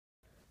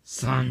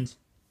Sons.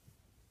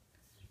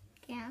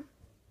 Yeah.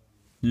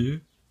 Yeah?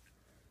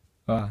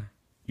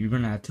 You're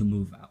gonna have to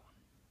move out.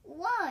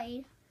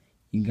 Why?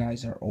 You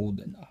guys are old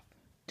enough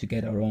to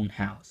get our own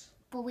house.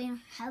 But we don't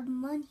have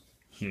money.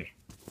 Here,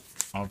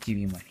 I'll give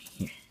you money.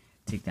 Here,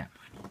 take that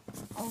money.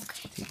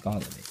 Okay. Take all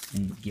of it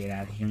and get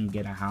out of here and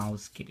get a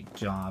house, get a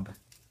job.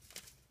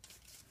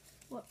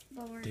 But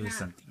we're Do not.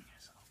 something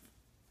yourself.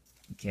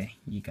 Okay?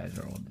 You guys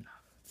are old enough.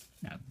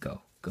 Now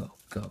go, go,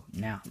 go.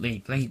 Now,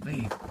 leave. Alright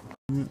guys,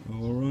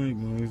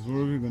 where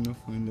are we gonna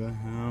find a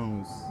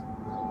house?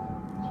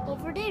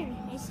 Over there.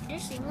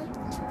 There's one.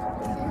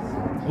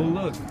 Oh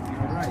look,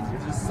 you're right,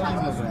 there's a sign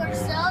House over for there.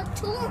 sale,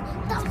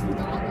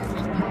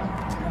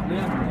 $2,000. We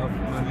have enough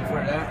money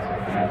for that.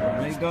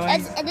 Right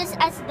guys? And this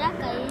as that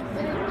guy.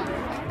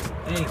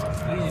 Hey,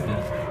 excuse me.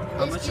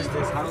 How much is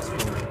this house for?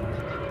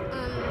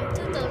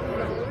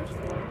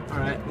 $2,000.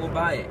 Alright, we'll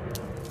buy it.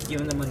 Give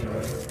him the money,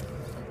 Roy.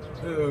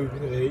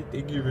 Okay,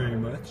 thank you very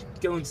much.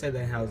 Go inside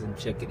the house and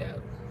check it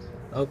out.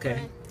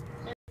 Okay.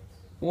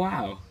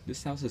 Wow,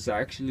 this house is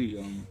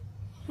actually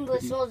But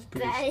it smells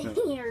pretty bad small.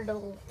 in here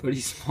though. pretty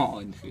small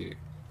in here.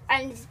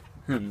 And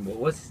But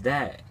what's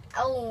that?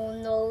 oh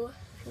no.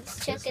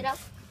 Let's check it out.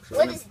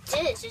 What is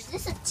this? Is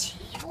this a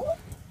table?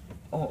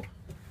 Oh,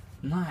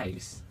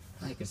 nice.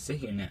 I can sit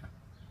here now.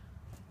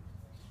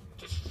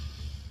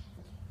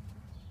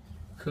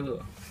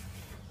 Cool.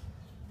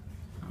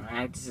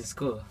 Alright, this is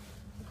cool.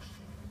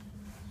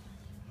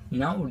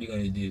 Now what are you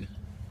gonna do?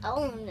 I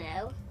don't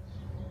know.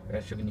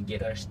 We're gonna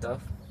get our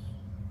stuff?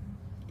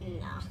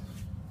 No.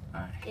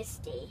 Alright,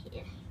 Just stay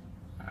here.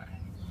 alright.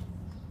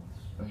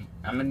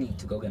 I'm gonna need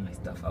to go get my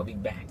stuff. I'll be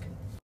back.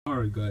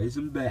 Alright guys,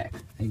 I'm back.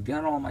 I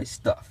got all my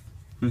stuff.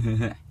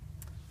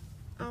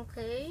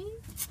 Okay.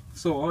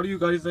 So how do you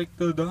guys like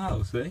the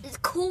house, eh? It's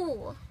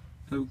cool.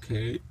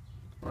 Okay.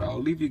 Well,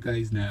 I'll leave you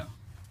guys now.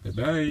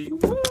 Bye-bye.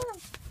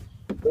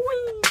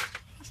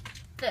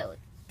 But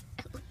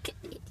look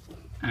at it.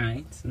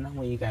 Alright, so now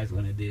what you guys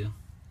wanna do?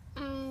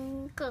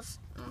 Cause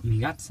We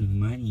got some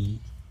money.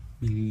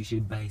 Maybe we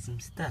should buy some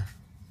stuff.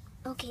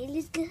 okay,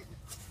 let's go.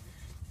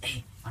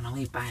 Hey, why don't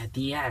we buy a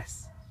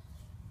DS?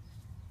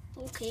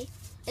 Okay.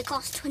 It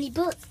costs $20.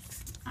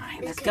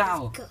 Alright, let's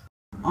go.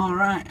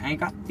 Alright, I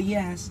got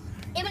DS.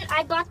 Even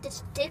I got the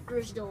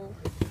stickers though.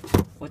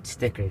 What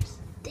stickers?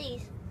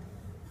 These.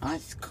 Oh,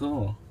 that's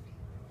cool.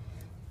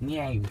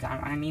 Yeah, we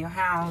got our new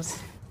house.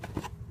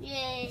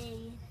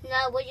 Yay.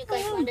 Now what you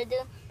guys want to do?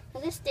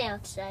 Let's stay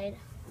outside.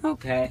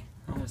 Okay,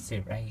 I'm gonna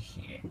sit right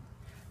here.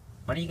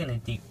 What are you gonna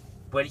do?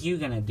 What are you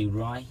gonna do,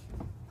 Roy?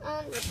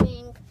 I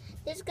think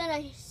just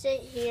gonna sit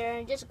here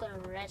and just gonna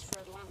rest for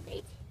a long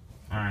day.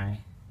 Alright,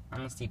 I'm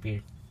gonna sleep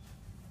here.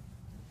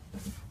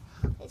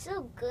 It's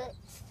so good.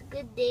 It's a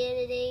good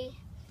day today.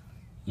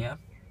 Yep.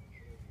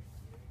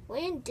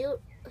 We didn't do.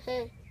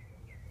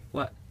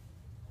 What?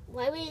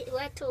 Why we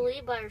have to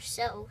leave by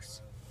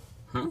ourselves?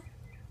 Huh?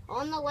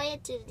 On the way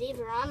to leave,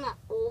 I'm not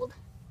old.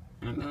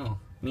 I know.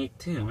 Me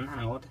too. I'm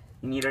not old.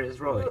 Neither is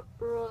Roy.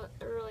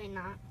 Really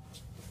not.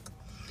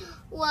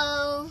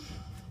 Well,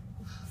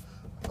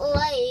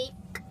 like,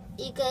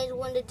 you guys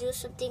want to do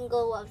something,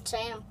 go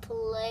outside and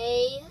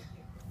play?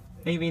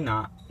 Maybe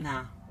not.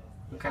 Nah.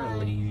 I'm kind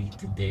of lazy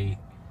today.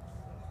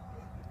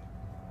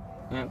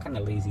 Yeah, I'm kind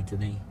of lazy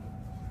today.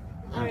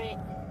 Alright,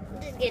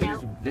 let's get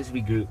out. Let's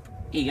regroup.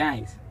 Hey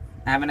guys,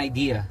 I have an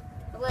idea.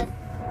 What?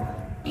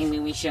 Maybe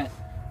we should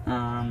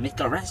make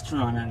a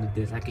restaurant out of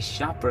this, like a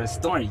shop or a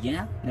store,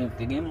 yeah? Like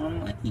to get more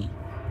money.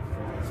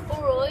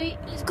 Alright,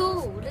 let's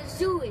go. Let's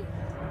do it.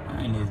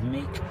 And let's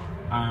make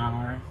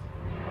our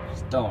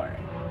store.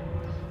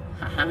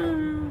 Haha.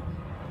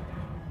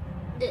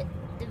 The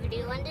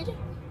video ended?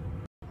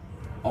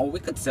 Oh, we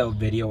could sell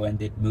video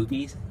ended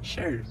movies,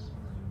 sure.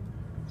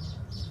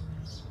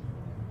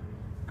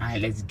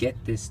 Alright, let's get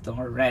this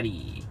store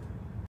ready.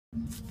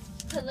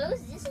 Hello,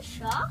 is this a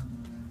shop?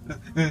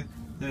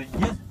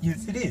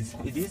 Yes, it is.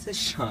 It is a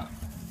shop.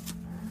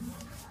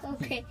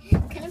 Okay,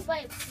 can I buy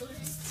a food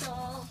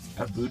stall?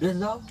 A Buddha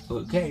doll?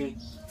 Okay.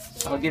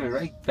 I'll give it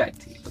right back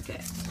to you. Okay.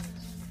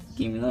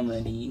 Give me the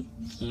money.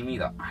 Give me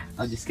the.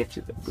 I'll just get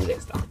you the Buddha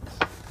doll.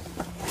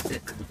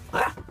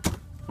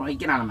 Roy,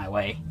 get out of my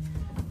way.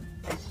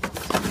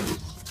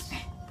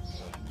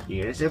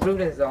 Here's your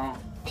Buddha doll.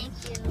 Thank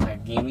you. Now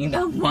give me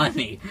the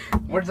money.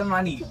 Where's the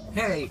money?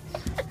 Hey,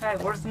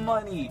 where's the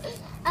money?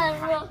 I'm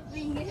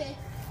robbing it.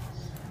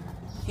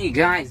 Hey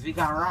guys, we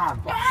got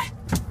robbed. What?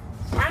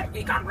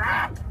 We got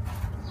robbed?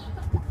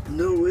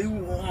 No, it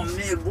was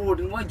man,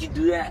 Gordon. Why'd you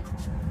do that?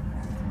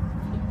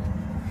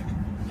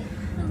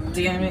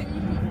 Damn it.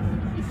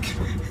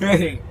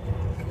 Hey,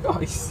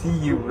 I see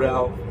you,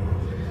 Ralph.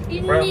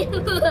 You Ralph.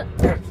 knew.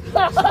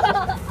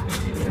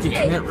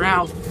 Damn it,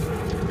 Ralph.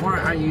 Where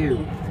are you?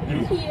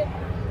 Here.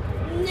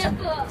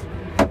 No.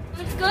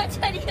 Let's go to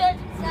the other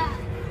side.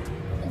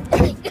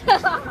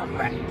 Come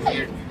back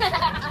here.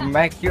 Come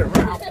back here,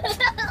 Ralph.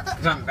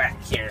 Come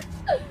back here.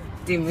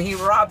 Dude, he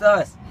robbed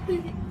us.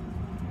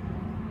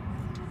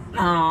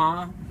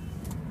 Aww.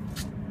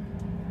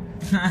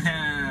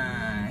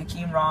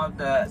 He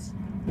robbed us.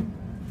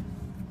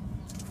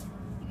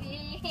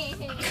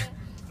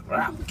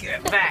 Ralph,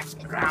 get back,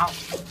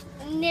 Ralph.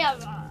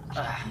 Never.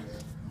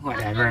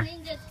 Whatever. I'm a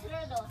Ninja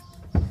Turtle.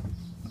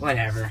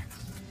 Whatever.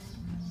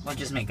 We'll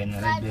just make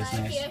another Bye-bye.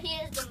 business.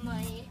 Here's the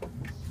money.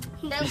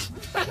 That's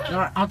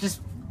No,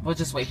 we'll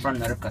just wait for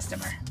another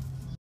customer.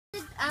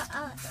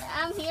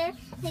 I'm here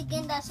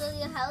thinking that's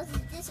your house.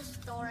 Is this a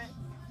store?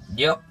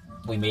 Yep,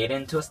 we made it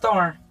into a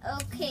store.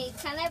 Okay,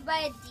 can I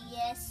buy a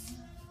DS?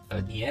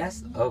 A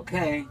DS?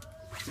 Okay.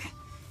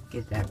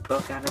 Get that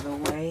book out of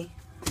the way.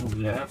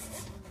 Yep.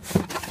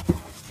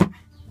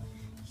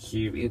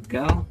 Here we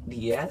go.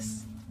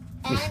 DS.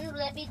 And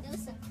let me do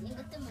something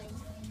with the money.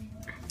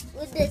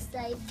 With this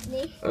side,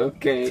 me.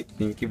 Okay,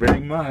 thank you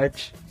very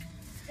much.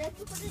 Thank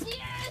you for the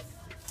DS.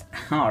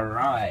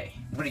 Alright,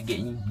 we're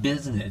getting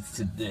business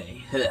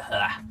today.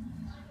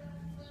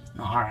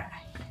 Alright,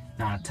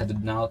 now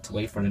to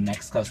wait for the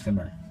next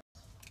customer.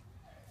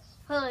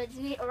 Oh, it's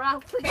me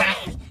around.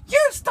 Hey,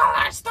 you stole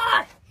our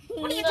store!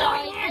 What are you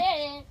doing here?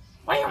 Didn't.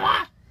 What do you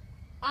want?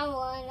 I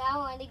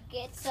want to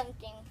get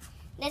something.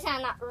 This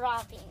I'm not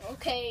robbing,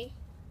 okay?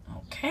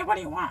 Okay, what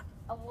do you want?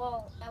 A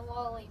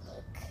Wally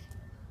book.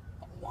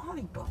 A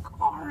Wally book,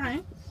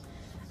 alright.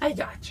 I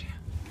got you.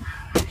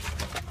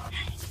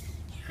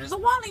 Here's a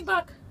Wally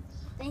book.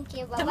 Thank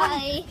you. The Bye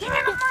money. bye. Give me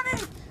the money.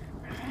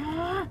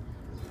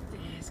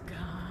 This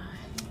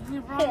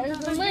guy. Here's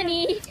the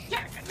money.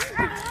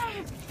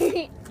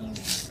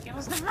 Give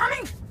us the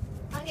money.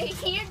 Okay,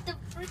 here's the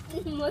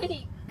freaking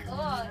money.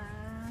 God.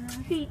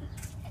 Give me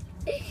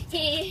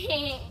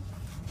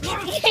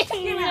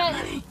that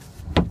money.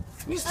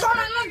 You stole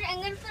my money. I'm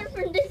gonna put it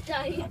from this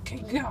side. Okay,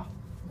 go.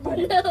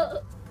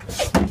 No.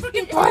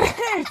 Freaking put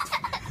it.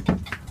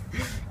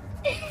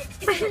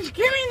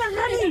 Give me the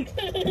money.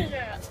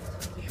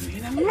 Give me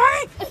the money.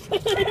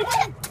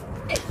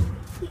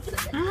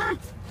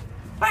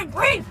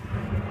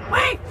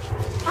 Wait.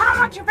 I don't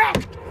want you back.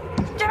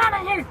 Get out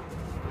of here.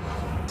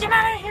 Get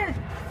out of here.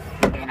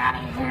 Get out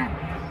of here.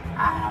 I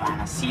don't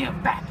want to see you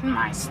back in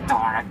my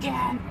store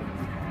again.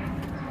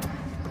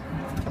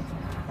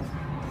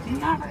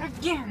 Never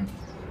again.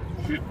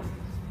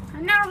 I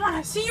never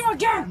want to see you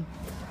again.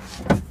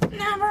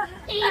 Never.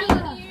 Here's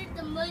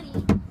the money.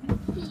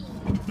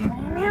 Leave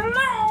me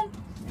alone.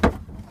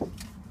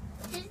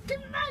 Here's the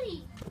money.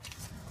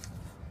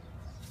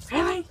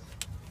 Really?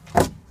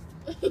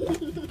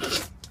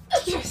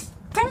 Yes.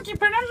 Thank you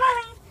for the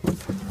money.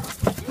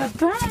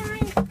 Bye-bye.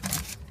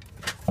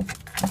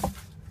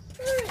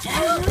 Here's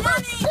the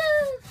money.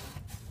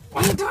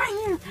 What are you doing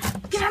here?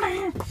 Get out of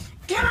here.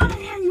 Get out of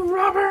here, you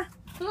robber.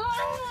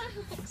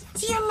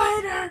 See you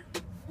later.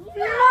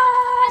 No!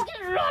 I'm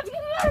gonna rob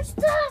your more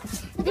stuff!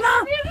 I'm gonna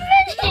rob your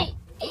money!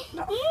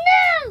 No!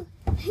 No!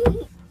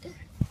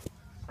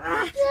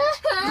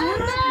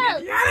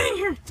 Get out of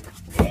here.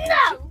 No!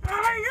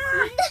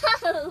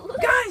 No.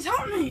 Guys,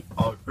 help me.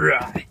 All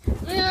right.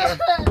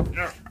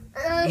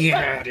 Get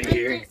out of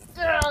here.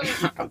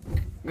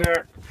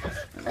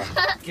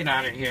 Get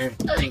out of here.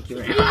 Thank you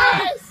very much.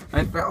 Yes! I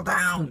fell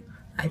down.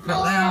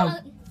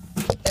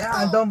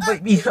 Ah, don't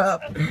beat me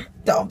up.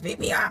 Don't beat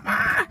me up.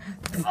 Ah.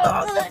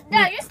 Stop.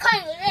 No, you're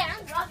coming with me.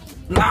 I'm robbing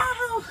you. No.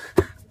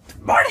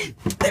 Martin,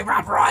 they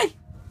robbed Roy.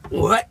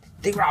 What?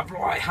 They robbed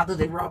Roy. How did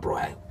they rob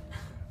Roy?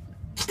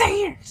 Stay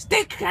here.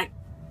 Stay.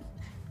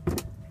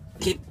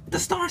 Keep the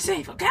store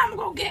safe. Okay, I'm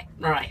gonna go get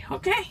Roy.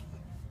 Okay.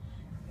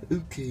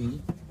 Okay.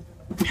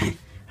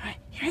 Alright,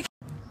 here I go.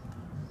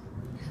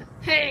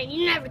 Hey,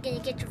 you're never gonna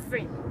get your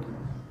friend.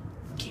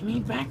 Give me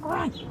back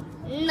Roy.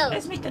 No.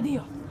 Let's make a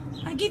deal.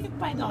 I give you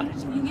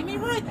 $5. You give me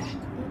Roy back.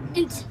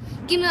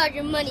 Give me all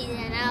your money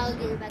then. I'll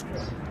give it back to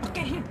you.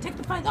 Okay, here, take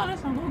the $5.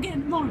 I'll go get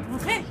more.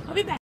 Okay, I'll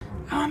be back.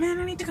 Oh man,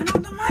 I need to get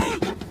all the money.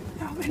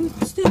 Oh, in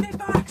the stupid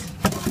box.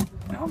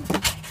 No.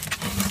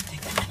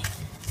 Take the money.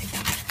 Take the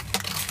money.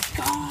 Take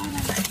all the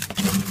money.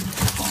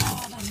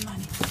 All the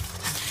money.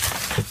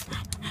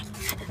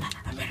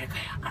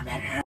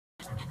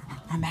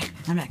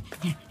 I'm back.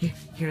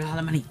 Here's all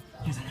the money.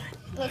 Here's all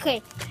the money.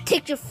 Okay,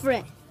 take your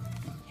friend.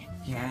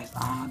 Here's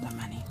all the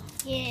money.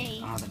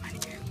 Yay. All the money.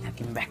 Now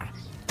give me back.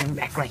 Give me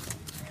back, Roy.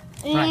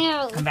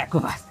 No. Come back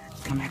with us.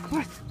 Come back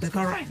with us. Let's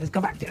go, Roy. Let's go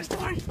back to the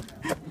store.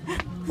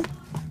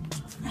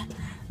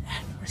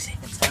 We're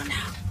safe and sound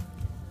now.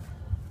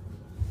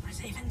 We're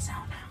safe and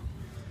sound now.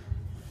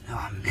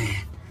 Oh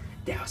man,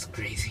 that was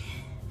crazy.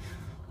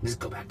 Let's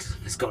go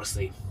to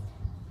sleep.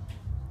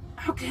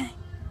 Okay.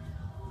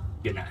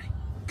 Good night.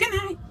 Good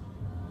night.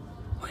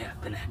 Oh yeah,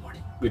 good night,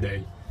 Morty. Good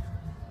night.